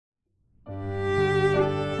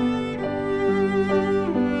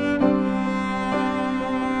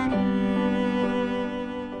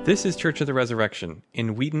This is Church of the Resurrection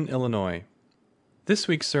in Wheaton, Illinois. This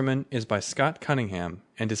week's sermon is by Scott Cunningham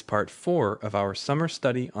and is part 4 of our summer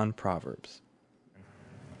study on Proverbs.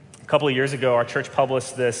 A couple of years ago, our church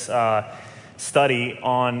published this study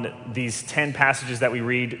on these 10 passages that we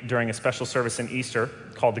read during a special service in Easter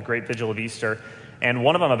called the Great Vigil of Easter. And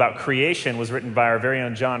one of them about creation was written by our very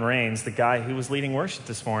own John Rains, the guy who was leading worship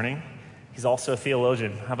this morning. He's also a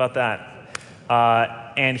theologian. How about that?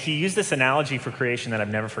 And he used this analogy for creation that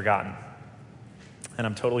I've never forgotten. And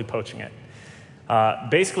I'm totally poaching it.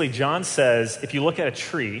 Basically, John says, if you look at a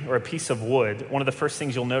tree or a piece of wood, one of the first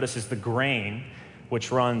things you'll notice is the grain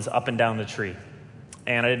which runs up and down the tree.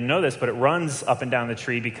 And I didn't know this, but it runs up and down the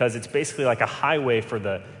tree because it's basically like a highway for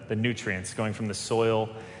the nutrients going from the soil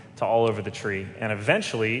to all over the tree. And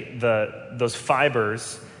eventually, those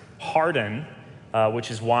fibers harden,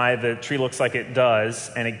 which is why the tree looks like it does,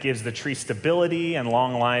 and it gives the tree stability and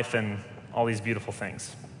long life and all these beautiful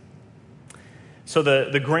things. So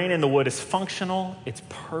the grain in the wood is functional, it's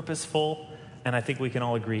purposeful, and I think we can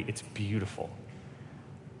all agree it's beautiful.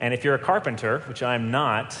 And if you're a carpenter, which I'm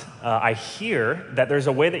not, I hear that there's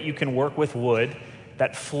a way that you can work with wood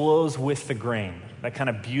that flows with the grain, that kind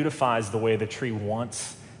of beautifies the way the tree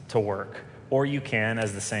wants to work. Or you can,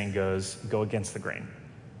 as the saying goes, go against the grain.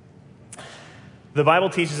 The Bible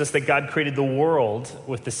teaches us that God created the world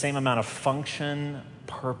with the same amount of function,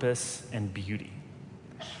 purpose, and beauty.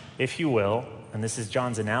 If you will, and this is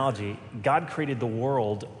John's analogy, God created the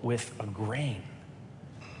world with a grain.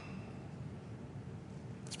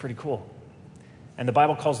 It's pretty cool. And the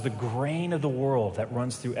Bible calls the grain of the world that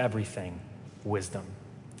runs through everything wisdom.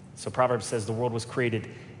 So Proverbs says the world was created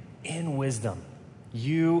in wisdom.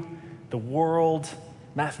 You, the world,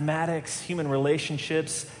 mathematics, human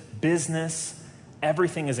relationships, business,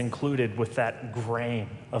 everything is included with that grain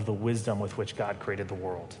of the wisdom with which God created the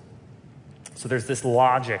world. So there's this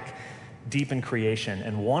logic deep in creation.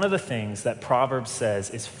 And one of the things that Proverbs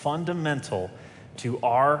says is fundamental to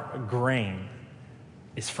our grain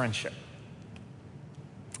is friendship.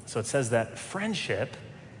 So it says that friendship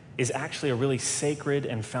is actually a really sacred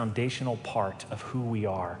and foundational part of who we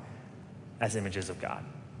are as images of God.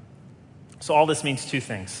 So all this means two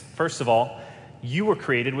things. First of all, you were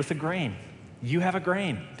created with a grain. You have a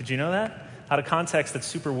grain. Did you know that? Out of context, that's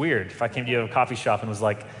super weird. If I came to you at a coffee shop and was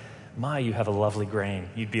like, "My, you have a lovely grain,"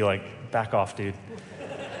 you'd be like, "Back off, dude."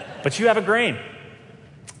 But you have a grain.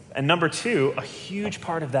 And number two, a huge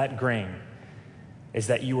part of that grain is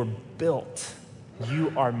that you were built,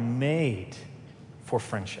 you are made for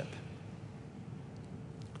friendship.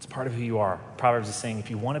 It's part of who you are. Proverbs is saying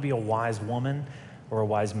if you want to be a wise woman or a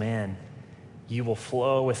wise man, you will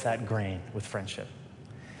flow with that grain, with friendship.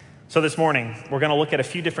 So this morning, we're going to look at a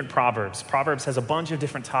few different Proverbs. Proverbs has a bunch of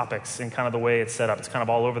different topics in kind of the way it's set up. It's kind of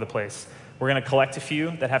all over the place. We're going to collect a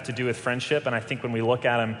few that have to do with friendship, and I think when we look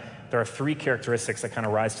at them, there are 3 characteristics that kind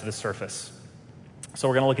of rise to the surface. So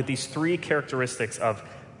we're going to look at these 3 characteristics of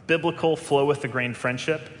biblical flow with the grain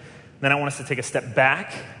friendship. Then I want us to take a step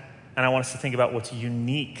back, and I want us to think about what's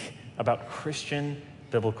unique about Christian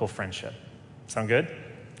biblical friendship. Sound good?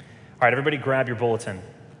 All right, everybody grab your bulletin.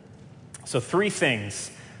 So 3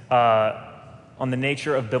 things on the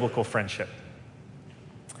nature of biblical friendship.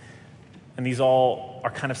 And these all are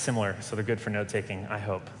kind of similar, so they're good for note-taking, I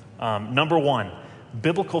hope. Number 1,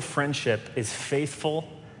 biblical friendship is faithful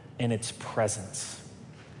in its presence.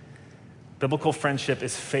 Biblical friendship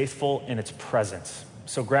is faithful in its presence.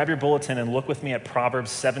 So grab your bulletin and look with me at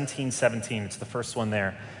Proverbs 17:17. It's the first one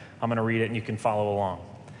there. I'm going to read it and you can follow along.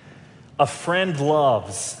 A friend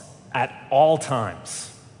loves at all times,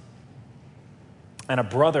 and a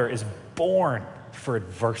brother is born for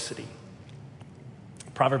adversity.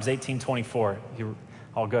 Proverbs 18:24.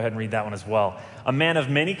 I'll go ahead and read that one as well. A man of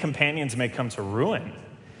many companions may come to ruin,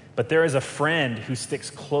 but there is a friend who sticks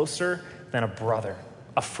closer than a brother.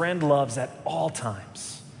 A friend loves at all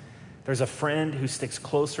times. There's a friend who sticks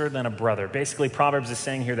closer than a brother. Basically, Proverbs is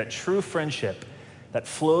saying here that true friendship that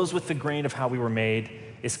flows with the grain of how we were made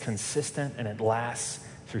is consistent and it lasts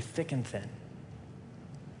through thick and thin.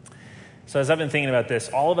 So as I've been thinking about this,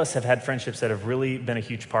 all of us have had friendships that have really been a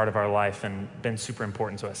huge part of our life and been super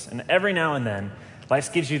important to us. And every now and then,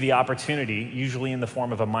 life gives you the opportunity, usually in the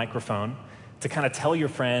form of a microphone, to kind of tell your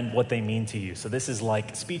friend what they mean to you. So this is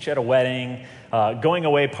like speech at a wedding, going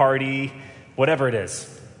away party, whatever it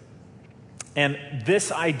is. And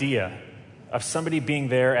this idea of somebody being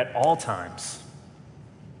there at all times,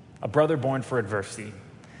 a brother born for adversity,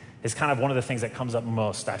 is kind of one of the things that comes up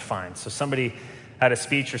most, I find. So somebody at a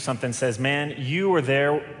speech or something says, "Man, you were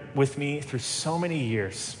there with me through so many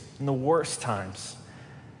years, in the worst times.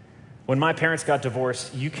 When my parents got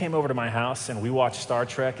divorced, you came over to my house and we watched Star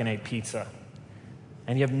Trek and ate pizza.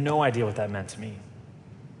 And you have no idea what that meant to me.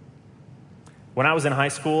 When I was in high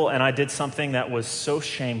school and I did something that was so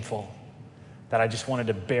shameful that I just wanted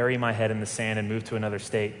to bury my head in the sand and move to another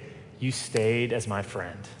state, you stayed as my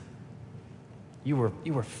friend. You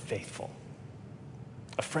were faithful.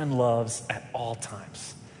 A friend loves at all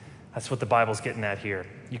times. That's what the Bible's getting at here.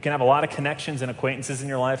 You can have a lot of connections and acquaintances in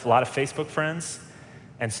your life, a lot of Facebook friends,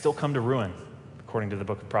 and still come to ruin, according to the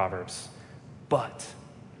book of Proverbs. But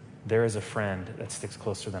there is a friend that sticks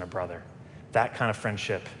closer than a brother. That kind of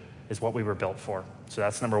friendship is what we were built for. So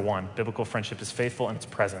that's number one. Biblical friendship is faithful in its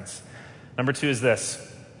presence. Number two is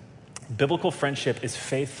this. Biblical friendship is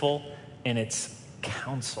faithful in its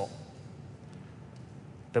counsel.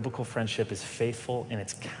 Biblical friendship is faithful in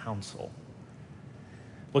its counsel.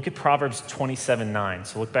 Look at Proverbs 27:9.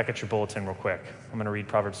 So look back at your bulletin real quick. I'm going to read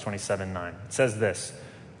Proverbs 27:9. It says this,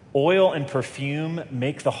 oil and perfume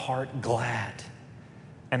make the heart glad,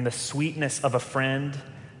 and the sweetness of a friend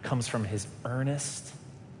comes from his earnest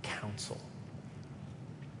counsel.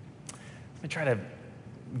 Let me try to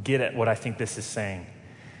get at what I think this is saying.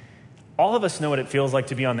 All of us know what it feels like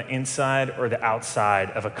to be on the inside or the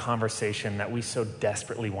outside of a conversation that we so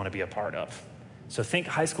desperately want to be a part of. So think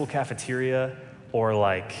high school cafeteria or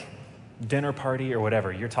like dinner party or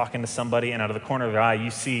whatever. You're talking to somebody and out of the corner of their eye,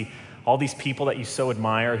 you see all these people that you so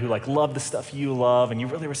admire who like love the stuff you love and you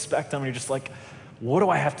really respect them. And you're just like, what do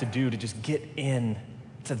I have to do to just get in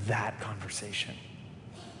to that conversation?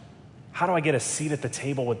 How do I get a seat at the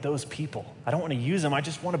table with those people? I don't want to use them. I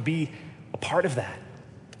just want to be a part of that.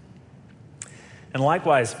 And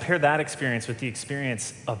likewise, pair that experience with the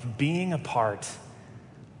experience of being a part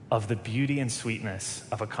of the beauty and sweetness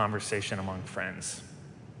of a conversation among friends.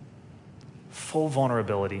 Full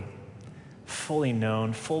vulnerability, fully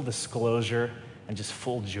known, full disclosure, and just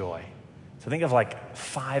full joy. So think of like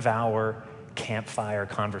 5-hour campfire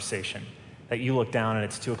conversation that you look down and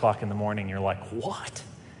it's 2 o'clock in the morning and you're like, what?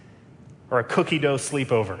 Or a cookie dough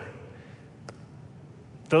sleepover.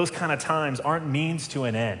 Those kind of times aren't means to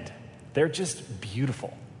an end. They're just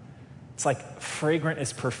beautiful. It's like fragrant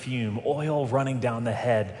as perfume, oil running down the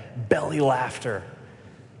head, belly laughter.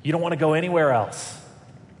 You don't want to go anywhere else.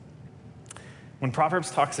 When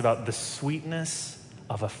Proverbs talks about the sweetness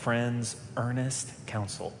of a friend's earnest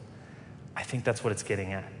counsel, I think that's what it's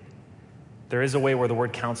getting at. There is a way where the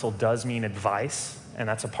word counsel does mean advice, and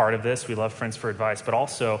that's a part of this. We love friends for advice, but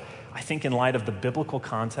also I think in light of the biblical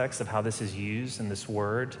context of how this is used in this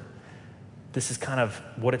word, this is kind of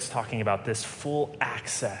what it's talking about, this full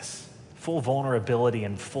access, full vulnerability,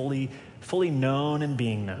 and fully known and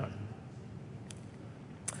being known.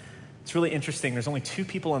 It's really interesting. There's only 2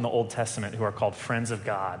 people in the Old Testament who are called friends of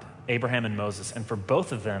God, Abraham and Moses. And for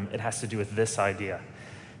both of them, it has to do with this idea.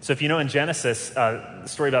 So if you know in Genesis, the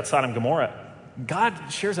story about Sodom and Gomorrah, God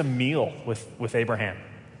shares a meal with Abraham.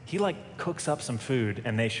 He like cooks up some food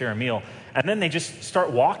and they share a meal. And then they just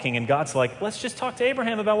start walking and God's like, let's just talk to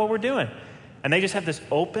Abraham about what we're doing. And they just have this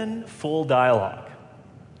open, full dialogue.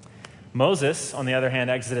 Moses, on the other hand,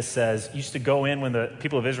 Exodus says, used to go in when the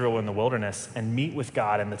people of Israel were in the wilderness and meet with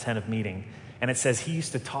God in the tent of meeting. And it says he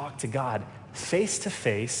used to talk to God face to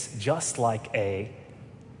face, just like a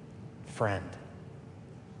friend.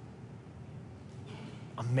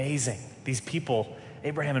 Amazing. These people,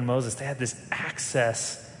 Abraham and Moses, they had this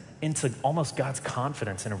access into almost God's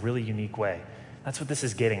confidence in a really unique way. That's what this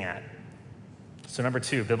is getting at. So number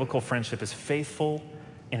 2, biblical friendship is faithful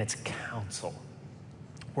in its counsel.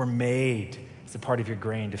 We're made as a part of your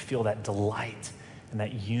grain to feel that delight and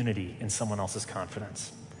that unity in someone else's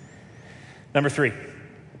confidence. Number 3,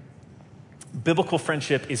 biblical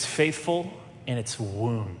friendship is faithful in its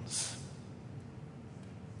wounds.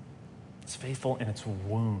 It's faithful in its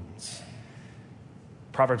wounds.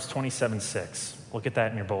 Proverbs 27:6. Look at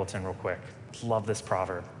that in your bulletin real quick. Love this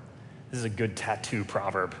proverb. This is a good tattoo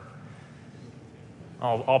proverb.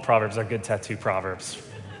 All proverbs are good tattoo proverbs.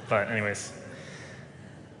 But anyways.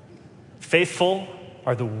 Faithful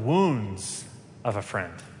are the wounds of a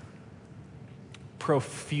friend.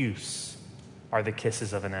 Profuse are the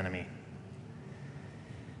kisses of an enemy.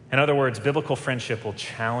 In other words, biblical friendship will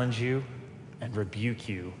challenge you and rebuke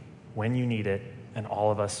you when you need it, and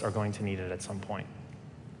all of us are going to need it at some point.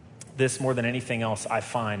 This, more than anything else, I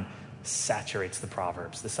find saturates the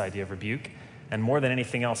Proverbs, this idea of rebuke. And more than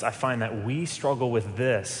anything else, I find that we struggle with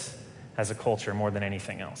this as a culture more than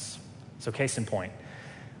anything else. So case in point,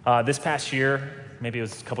 this past year, maybe it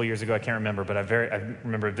was a couple years ago, I can't remember, but I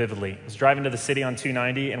remember it vividly. I was driving to the city on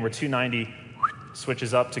 290, and where 290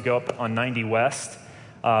 switches up to go up on 90 West,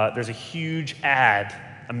 there's a huge ad,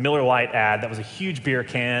 a Miller Lite ad that was a huge beer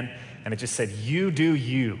can, and it just said, "You do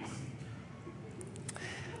you."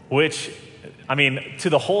 Which, to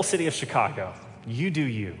the whole city of Chicago, you do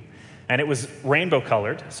you. And it was rainbow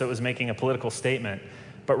colored, so it was making a political statement.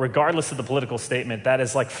 But regardless of the political statement, that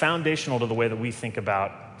is like foundational to the way that we think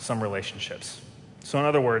about some relationships. So in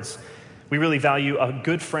other words, we really value a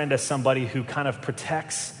good friend as somebody who kind of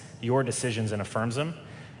protects your decisions and affirms them,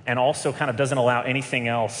 and also kind of doesn't allow anything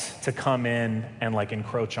else to come in and like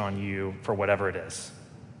encroach on you for whatever it is.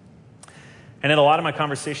 And in a lot of my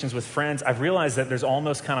conversations with friends, I've realized that there's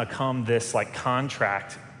almost kind of come this like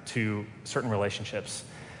contract to certain relationships.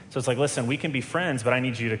 So it's like, listen, we can be friends, but I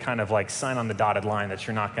need you to kind of like sign on the dotted line that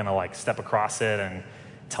you're not going to like step across it and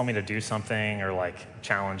tell me to do something or like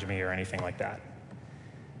challenge me or anything like that.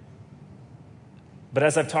 But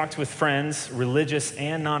as I've talked with friends, religious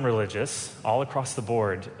and non-religious, all across the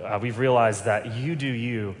board, we've realized that you do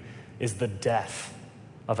you is the death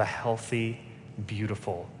of a healthy,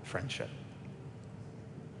 beautiful friendship.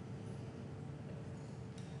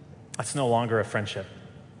 That's no longer a friendship.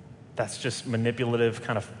 That's just manipulative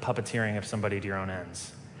kind of puppeteering of somebody to your own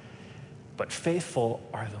ends. But faithful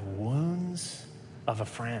are the wounds of a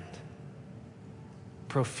friend.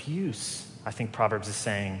 Profuse, I think Proverbs is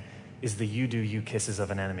saying, is the you do you kisses of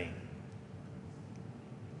an enemy.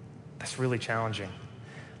 That's really challenging.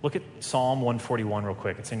 Look at Psalm 141 real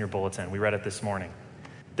quick. It's in your bulletin. We read it this morning.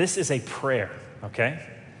 This is a prayer, okay?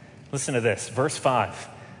 Listen to this, verse 5.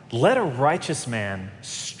 Let a righteous man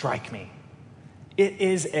strike me. It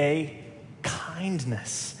is a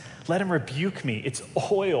kindness. Let him rebuke me. It's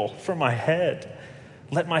oil for my head.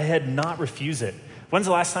 Let my head not refuse it. When's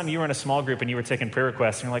the last time you were in a small group and you were taking prayer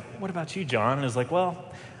requests and you're like, what about you, John? And it was like,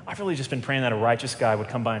 well, I've really just been praying that a righteous guy would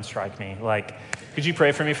come by and strike me. Like, could you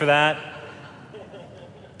pray for me for that?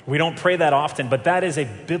 We don't pray that often, but that is a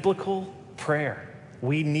biblical prayer.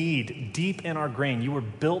 We need deep in our grain. You were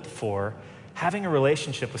built for having a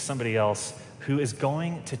relationship with somebody else who is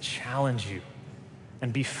going to challenge you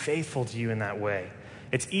and be faithful to you in that way.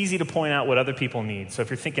 It's easy to point out what other people need. So if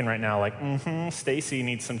you're thinking right now, like, Stacy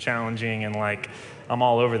needs some challenging and like, I'm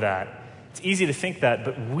all over that. It's easy to think that,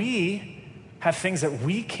 but we have things that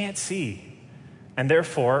we can't see. And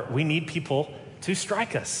therefore, we need people to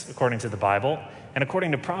strike us, according to the Bible. And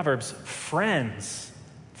according to Proverbs, friends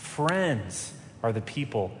are the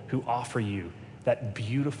people who offer you that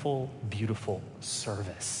beautiful, beautiful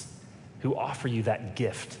service, who offer you that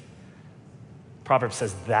gift. Proverbs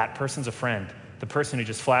says that person's a friend. The person who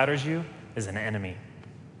just flatters you is an enemy.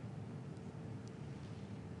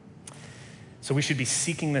 So we should be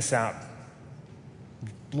seeking this out,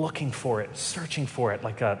 looking for it, searching for it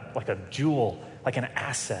like a jewel, like an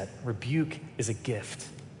asset. Rebuke is a gift.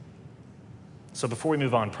 So before we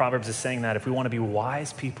move on, Proverbs is saying that if we want to be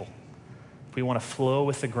wise people, if we want to flow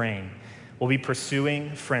with the grain, we'll be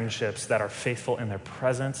pursuing friendships that are faithful in their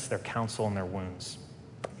presence, their counsel, and their wounds.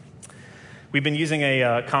 We've been using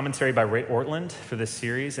a commentary by Ray Ortlund for this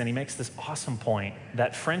series, and he makes this awesome point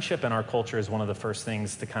that friendship in our culture is one of the first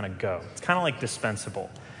things to kind of go. It's kind of like dispensable.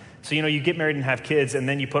 So, you get married and have kids, and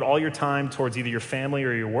then you put all your time towards either your family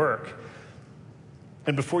or your work.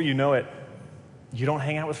 And before you know it, you don't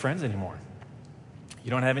hang out with friends anymore.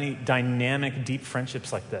 You don't have any dynamic, deep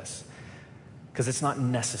friendships like this because it's not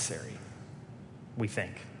necessary, we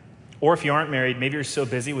think. Or if you aren't married, maybe you're so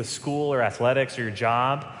busy with school or athletics or your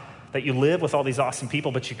job that you live with all these awesome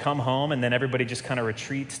people, but you come home and then everybody just kind of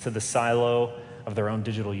retreats to the silo of their own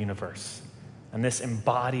digital universe. And this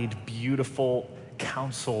embodied, beautiful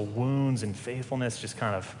counsel, wounds, and faithfulness just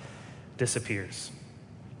kind of disappears.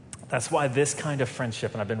 That's why this kind of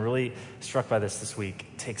friendship, and I've been really struck by this week,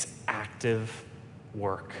 takes active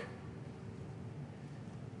work.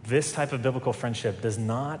 This type of biblical friendship does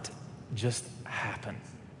not just happen.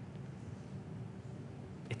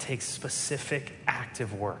 It takes specific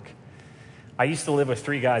active work. I used to live with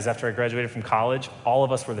 3 guys after I graduated from college. All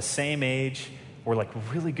of us were the same age. We're like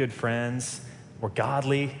really good friends. We're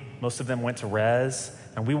godly. Most of them went to res.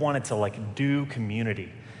 And we wanted to like do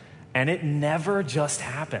community. And it never just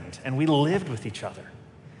happened. And we lived with each other.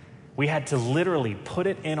 We had to literally put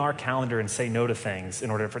it in our calendar and say no to things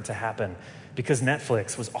in order for it to happen. Because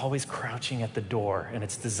Netflix was always crouching at the door and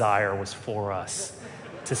its desire was for us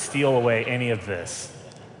to steal away any of this.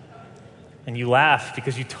 And you laugh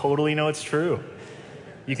because you totally know it's true.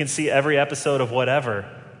 You can see every episode of whatever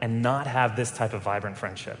and not have this type of vibrant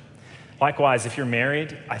friendship. Likewise, if you're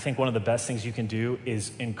married, I think one of the best things you can do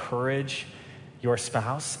is encourage your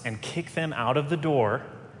spouse and kick them out of the door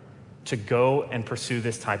to go and pursue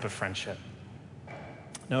this type of friendship.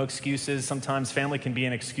 No excuses. Sometimes family can be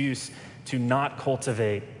an excuse to not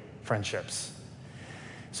cultivate friendships.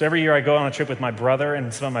 So every year I go on a trip with my brother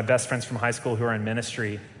and some of my best friends from high school who are in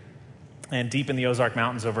ministry. And deep in the Ozark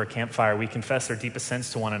Mountains over a campfire, we confess our deepest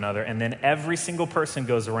sins to one another. And then every single person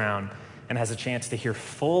goes around and has a chance to hear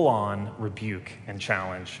full-on rebuke and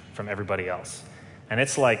challenge from everybody else. And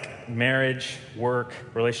it's like marriage, work,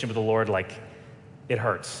 relationship with the Lord, like it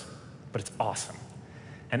hurts, but it's awesome.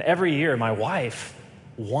 And every year my wife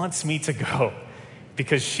wants me to go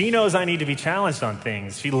because she knows I need to be challenged on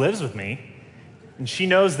things. She lives with me, and she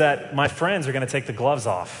knows that my friends are going to take the gloves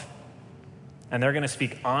off. And they're going to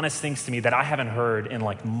speak honest things to me that I haven't heard in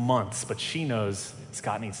like months, but she knows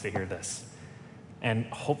Scott needs to hear this. And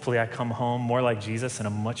hopefully I come home more like Jesus and a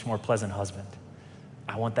much more pleasant husband.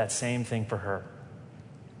 I want that same thing for her.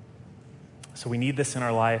 So we need this in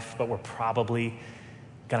our life, but we're probably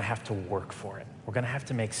going to have to work for it. We're going to have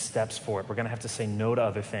to make steps for it. We're going to have to say no to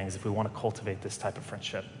other things if we want to cultivate this type of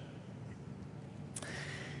friendship.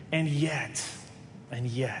 And yet,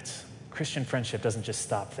 Christian friendship doesn't just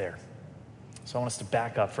stop there. So I want us to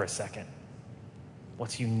back up for a second.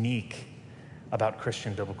 What's unique about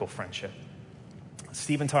Christian biblical friendship?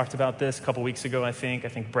 Stephen talked about this a couple weeks ago, I think. I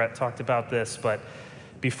think Brett talked about this. But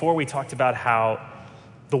before, we talked about how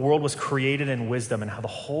the world was created in wisdom and how the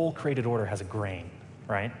whole created order has a grain,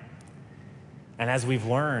 right? And as we've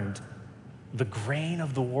learned, the grain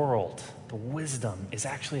of the world, the wisdom, is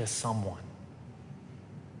actually a someone.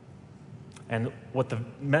 And what the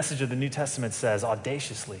message of the New Testament says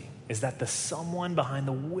audaciously is that the someone behind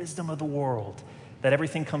the wisdom of the world that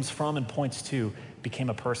everything comes from and points to became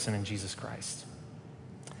a person in Jesus Christ.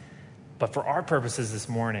 But for our purposes this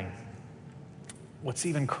morning, what's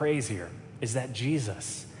even crazier is that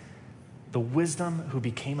Jesus, the wisdom who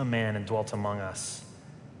became a man and dwelt among us,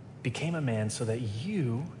 became a man so that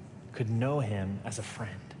you could know him as a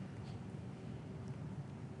friend.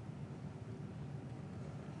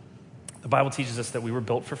 The Bible teaches us that we were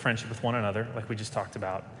built for friendship with one another, like we just talked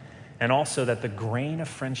about, and also that the grain of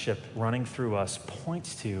friendship running through us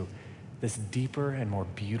points to this deeper and more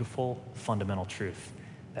beautiful fundamental truth,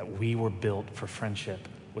 that we were built for friendship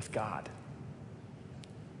with God.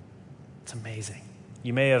 It's amazing.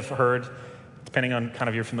 You may have heard, depending on kind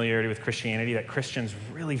of your familiarity with Christianity, that Christians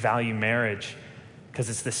really value marriage because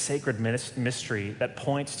it's the sacred mystery that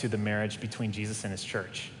points to the marriage between Jesus and his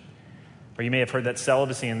church. Or you may have heard that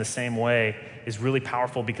celibacy in the same way is really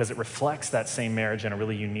powerful because it reflects that same marriage in a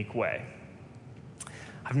really unique way.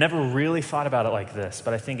 I've never really thought about it like this,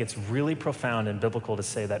 but I think it's really profound and biblical to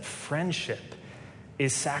say that friendship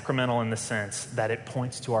is sacramental in the sense that it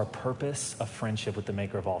points to our purpose of friendship with the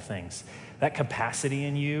maker of all things. That capacity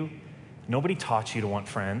in you, nobody taught you to want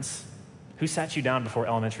friends. Who sat you down before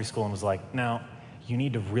elementary school and was like, now, you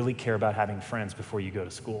need to really care about having friends before you go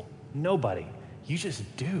to school? Nobody. You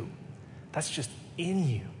just do. That's just in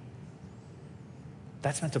you.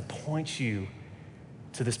 That's meant to point you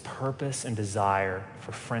to this purpose and desire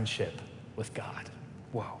for friendship with God.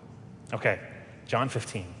 Whoa. Okay, John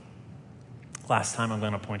 15. Last time I'm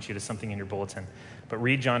going to point you to something in your bulletin. But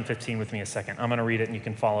read John 15 with me a second. I'm going to read it and you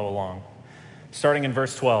can follow along. Starting in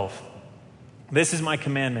verse 12. This is my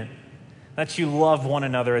commandment, that you love one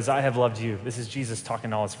another as I have loved you. This is Jesus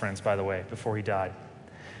talking to all his friends, by the way, before he died.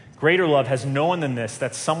 Greater love has no one than this,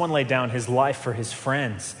 that someone lay down his life for his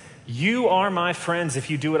friends. You are my friends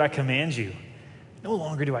if you do what I command you. No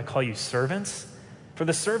longer do I call you servants, for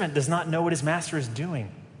the servant does not know what his master is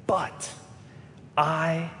doing. But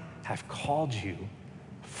I have called you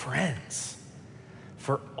friends.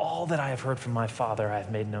 For all that I have heard from my Father, I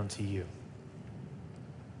have made known to you.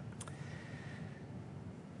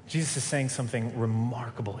 Jesus is saying something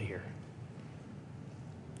remarkable here.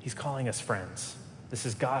 He's calling us friends. This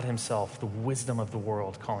is God himself, the wisdom of the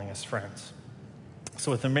world, calling us friends. So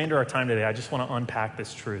with the remainder of our time today, I just want to unpack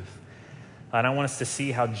this truth. And I want us to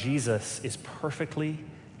see how Jesus is perfectly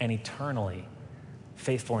and eternally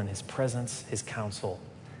faithful in his presence, his counsel,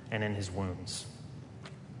 and in his wounds.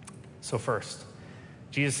 So first,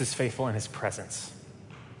 Jesus is faithful in his presence.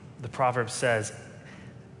 The proverb says,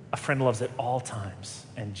 a friend loves at all times,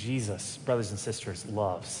 and Jesus, brothers and sisters,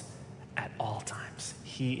 loves at all times.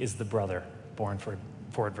 He is the brother born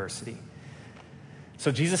for adversity.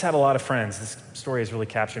 So Jesus had a lot of friends. This story has really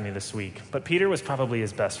captured me this week. But Peter was probably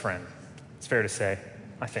his best friend. It's fair to say,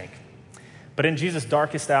 I think. But in Jesus'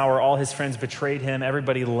 darkest hour, all his friends betrayed him.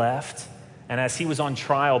 Everybody left. And as he was on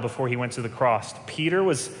trial before he went to the cross, Peter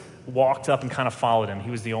walked up and kind of followed him.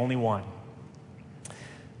 He was the only one.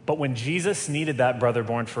 But when Jesus needed that brother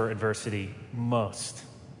born for adversity most,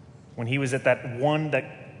 when he was at that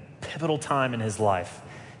pivotal time in his life,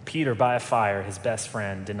 Peter, by a fire, his best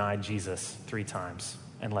friend, denied Jesus 3 times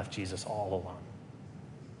and left Jesus all alone.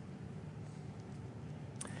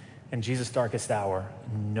 In Jesus' darkest hour,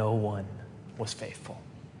 no one was faithful.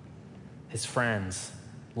 His friends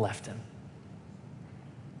left him.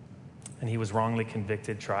 And he was wrongly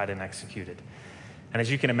convicted, tried, and executed. And as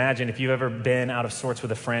you can imagine, if you've ever been out of sorts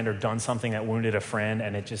with a friend or done something that wounded a friend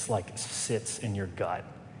and it just like sits in your gut,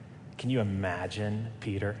 can you imagine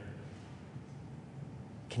Peter?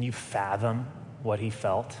 Can you fathom what he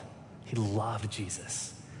felt? He loved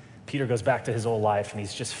Jesus. Peter goes back to his old life and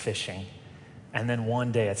he's just fishing. And then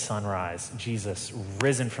one day at sunrise, Jesus,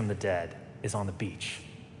 risen from the dead, is on the beach,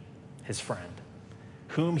 his friend,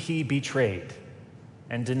 whom he betrayed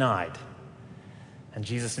and denied. And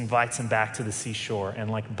Jesus invites him back to the seashore, and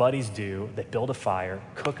like buddies do, they build a fire,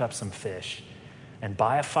 cook up some fish, and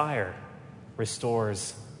by a fire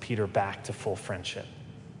restores Peter back to full friendship.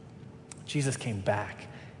 Jesus came back.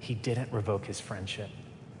 He didn't revoke his friendship.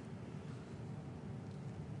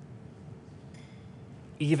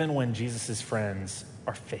 Even when Jesus' friends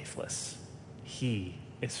are faithless, he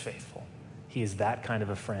is faithful. He is that kind of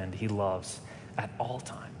a friend he loves at all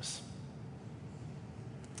times.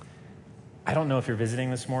 I don't know if you're visiting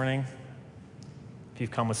this morning, if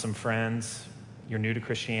you've come with some friends, you're new to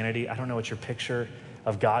Christianity. I don't know what your picture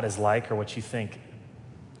of God is like or what you think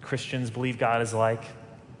Christians believe God is like.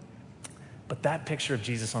 But that picture of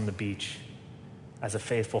Jesus on the beach as a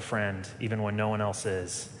faithful friend, even when no one else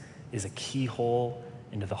is a keyhole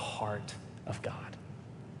into the heart of God.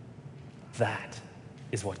 That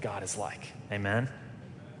is what God is like. Amen?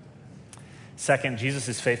 Second, Jesus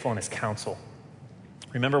is faithful in his counsel.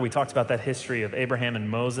 Remember, we talked about that history of Abraham and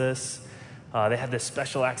Moses. They had this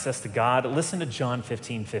special access to God. Listen to John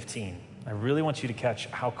 15:15. I really want you to catch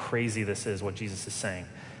how crazy this is, what Jesus is saying.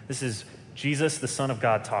 This is Jesus, the Son of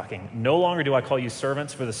God, talking. No longer do I call you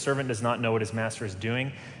servants, for the servant does not know what his master is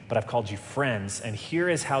doing, but I've called you friends. And here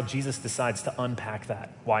is how Jesus decides to unpack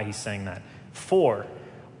that, why he's saying that. For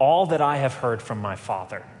all that I have heard from my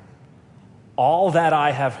Father, all that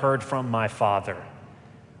I have heard from my Father,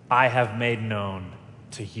 I have made known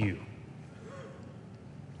to you.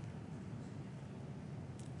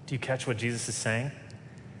 Do you catch what Jesus is saying?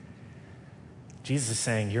 Jesus is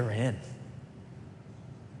saying, you're in.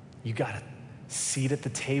 You got a seat at the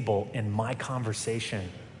table in my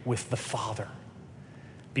conversation with the Father.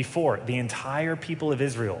 Before, the entire people of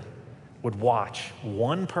Israel would watch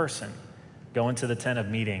one person go into the tent of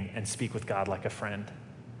meeting and speak with God like a friend.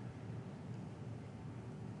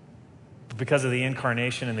 But because of the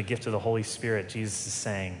incarnation and the gift of the Holy Spirit, Jesus is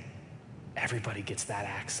saying, everybody gets that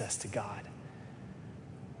access to God.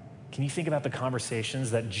 Can you think about the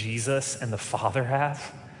conversations that Jesus and the Father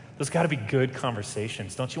have? Those got to be good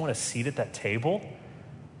conversations. Don't you want a seat at that table?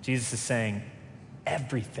 Jesus is saying,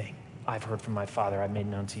 everything I've heard from my Father, I've made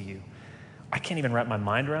known to you. I can't even wrap my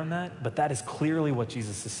mind around that, but that is clearly what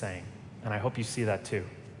Jesus is saying. And I hope you see that too.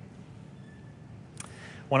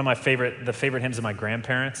 One of the favorite hymns of my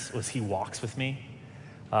grandparents was He Walks With Me.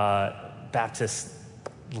 Baptists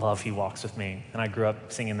love He Walks With Me. And I grew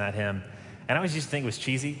up singing that hymn. And I always used to think it was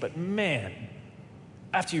cheesy, but man,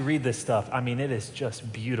 after you read this stuff, I mean, it is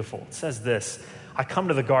just beautiful. It says this, I come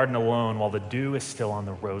to the garden alone while the dew is still on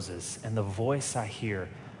the roses, and the voice I hear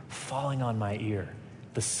falling on my ear,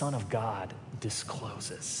 the Son of God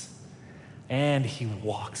discloses. And He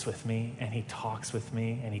walks with me, and He talks with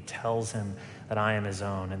me, and He tells him that I am His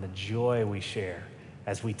own, and the joy we share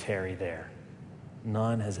as we tarry there,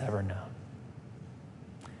 none has ever known.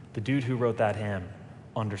 The dude who wrote that hymn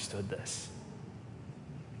understood this.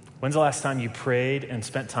 When's the last time you prayed and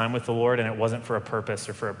spent time with the Lord and it wasn't for a purpose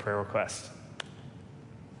or for a prayer request?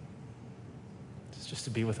 It's just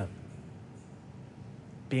to be with Him.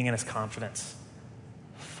 Being in His confidence.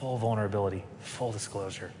 Full vulnerability, full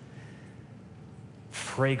disclosure.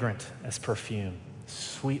 Fragrant as perfume.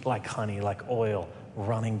 Sweet like honey, like oil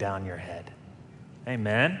running down your head.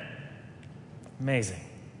 Amen? Amazing.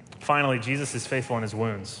 Finally, Jesus is faithful in His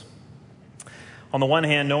wounds. On the one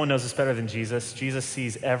hand, no one knows this better than Jesus. Jesus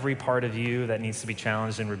sees every part of you that needs to be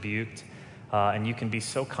challenged and rebuked. And you can be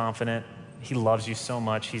so confident. He loves you so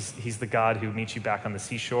much. He's the God who meets you back on the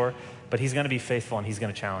seashore. But He's going to be faithful and He's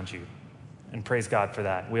going to challenge you. And praise God for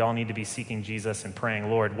that. We all need to be seeking Jesus and praying,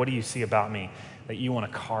 Lord, what do you see about me that you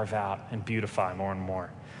want to carve out and beautify more and more?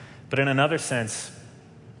 But in another sense,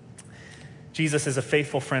 Jesus as a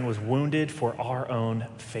faithful friend was wounded for our own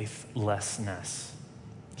faithlessness.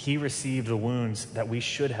 He received the wounds that we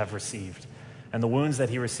should have received. And the wounds that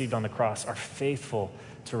He received on the cross are faithful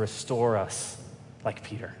to restore us like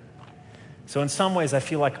Peter. So in some ways, I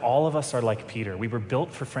feel like all of us are like Peter. We were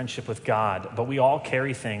built for friendship with God, but we all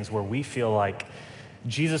carry things where we feel like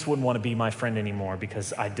Jesus wouldn't want to be my friend anymore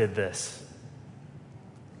because I did this.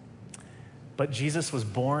 But Jesus was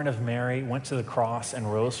born of Mary, went to the cross,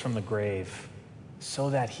 and rose from the grave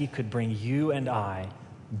so that he could bring you and I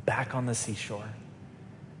back on the seashore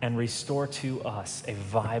and restore to us a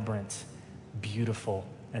vibrant, beautiful,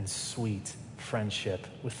 and sweet friendship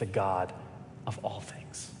with the God of all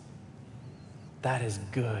things. That is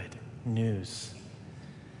good news.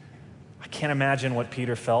 I can't imagine what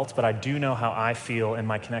Peter felt, but I do know how I feel in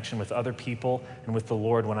my connection with other people and with the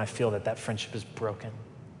Lord when I feel that that friendship is broken.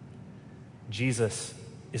 Jesus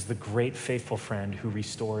is the great faithful friend who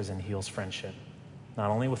restores and heals friendship, not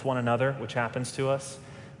only with one another, which happens to us,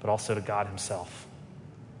 but also to God himself.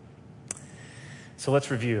 So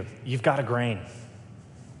let's review. You've got a grain.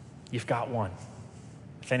 You've got one.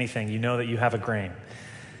 If anything, you know that you have a grain.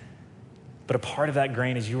 But a part of that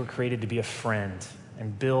grain is you were created to be a friend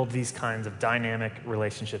and build these kinds of dynamic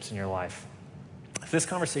relationships in your life. If this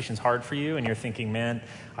conversation's hard for you and you're thinking, man,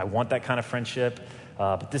 I want that kind of friendship,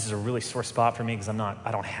 but this is a really sore spot for me because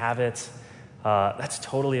I don't have it, that's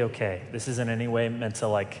totally okay. This isn't in any way meant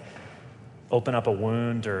to open up a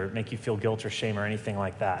wound or make you feel guilt or shame or anything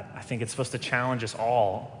like that. I think it's supposed to challenge us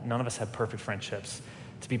all. None of us have perfect friendships.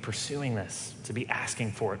 To be pursuing this, to be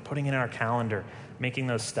asking for it, putting it in our calendar, making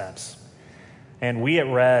those steps. And we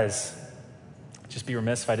at Res, just be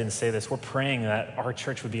remiss if I didn't say this, we're praying that our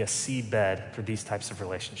church would be a seedbed for these types of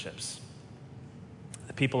relationships.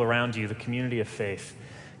 The people around you, the community of faith,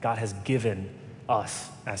 God has given us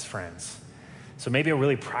as friends. So maybe a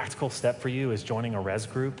really practical step for you is joining a Res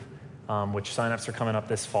group, which signups are coming up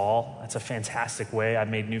this fall. That's a fantastic way. I've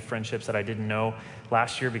made new friendships that I didn't know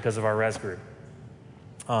last year because of our Res group.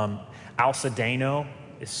 Al Sedano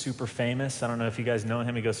is super famous. I don't know if you guys know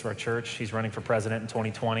him. He goes to our church. He's running for president in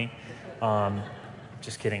 2020.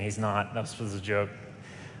 Just kidding. He's not. That was a joke.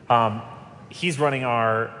 He's running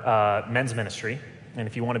our men's ministry. And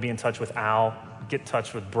if you want to be in touch with Al, get in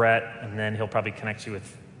touch with Brett, and then he'll probably connect you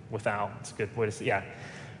with Al. It's a good way to say, yeah.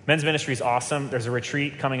 Men's ministry is awesome. There's a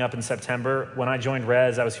retreat coming up in September. When I joined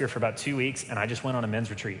Res, I was here for about 2 weeks, and I just went on a men's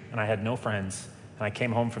retreat, and I had no friends. And I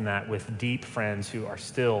came home from that with deep friends who are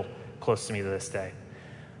still close to me to this day.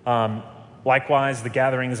 Likewise, the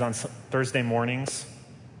gathering is on Thursday mornings.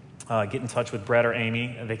 Get in touch with Brett or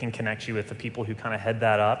Amy. They can connect you with the people who kind of head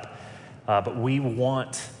that up. But we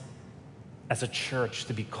want, as a church,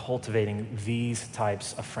 to be cultivating these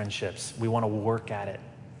types of friendships. We want to work at it.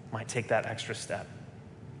 Might take that extra step.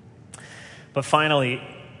 But finally,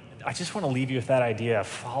 I just want to leave you with that idea of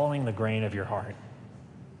following the grain of your heart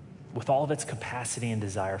with all of its capacity and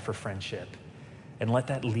desire for friendship, and let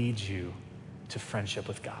that lead you to friendship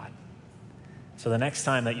with God. So the next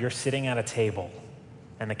time that you're sitting at a table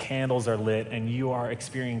and the candles are lit and you are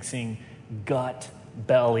experiencing gut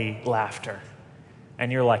belly laughter, and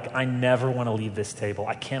you're like, I never want to leave this table.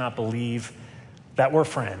 I cannot believe that we're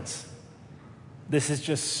friends. This is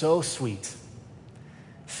just so sweet.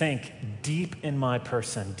 Think, deep in my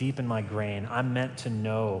person, deep in my grain, I'm meant to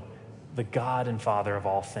know the God and Father of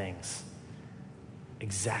all things.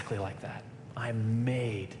 Exactly like that. I'm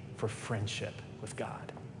made for friendship with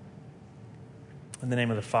God. In the name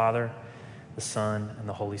of the Father, the Son, and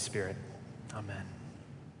the Holy Spirit. Amen.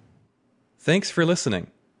 Thanks for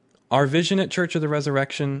listening. Our vision at Church of the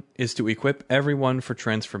Resurrection is to equip everyone for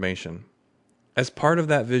transformation. As part of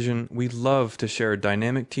that vision, we love to share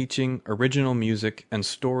dynamic teaching, original music, and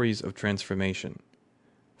stories of transformation.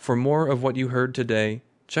 For more of what you heard today,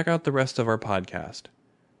 check out the rest of our podcast.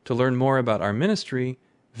 To learn more about our ministry,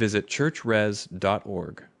 visit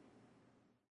churchres.org.